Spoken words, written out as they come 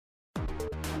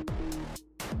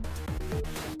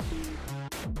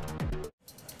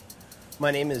My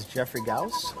name is Jeffery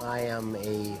Gauss. I am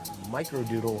a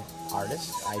microdoodle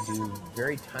artist. I do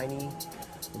very tiny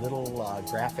little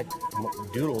graphic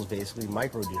doodles, basically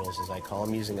microdoodles as I call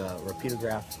them, using a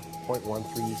Repeatograph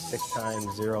 0.13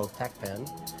 6x0 tech pen.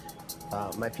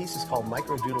 My piece is called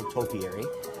Microdoodle Topiary,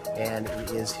 and it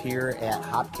is here at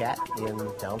HopCat in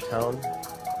downtown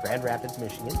Grand Rapids,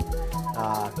 Michigan.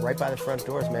 Right by the front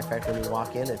door. As a matter of fact, when you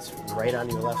walk in, it's right on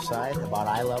your left side, about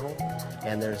eye level,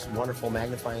 and there's wonderful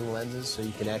magnifying lenses, so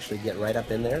you can actually get right up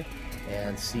in there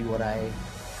and see what I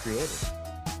created.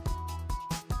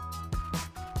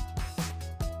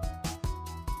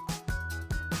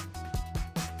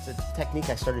 It's a technique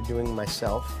I started doing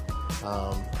myself.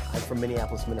 I'm from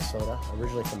Minneapolis, Minnesota,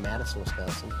 originally from Madison,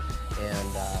 Wisconsin,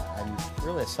 and I'm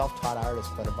really a self-taught artist,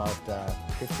 but about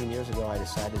 15 years ago I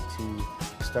decided to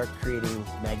start creating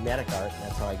magnetic art.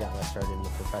 That's how I got my start into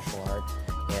professional art,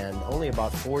 and only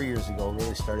about 4 years ago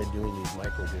really started doing these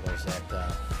microdoodles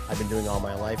that I've been doing all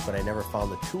my life, but I never found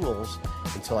the tools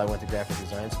until I went to graphic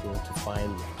design school to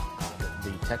find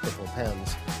the technical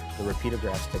pens, the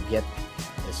Repeatographs, to get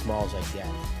as small as I get.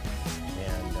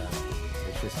 And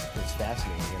it's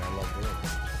fascinating, and I love doing it.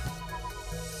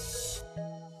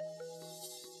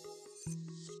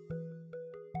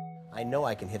 I know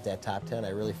I can hit that top 10. I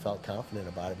really felt confident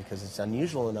about it because it's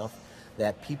unusual enough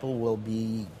that people will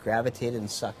be gravitated and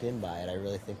sucked in by it. I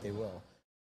really think they will.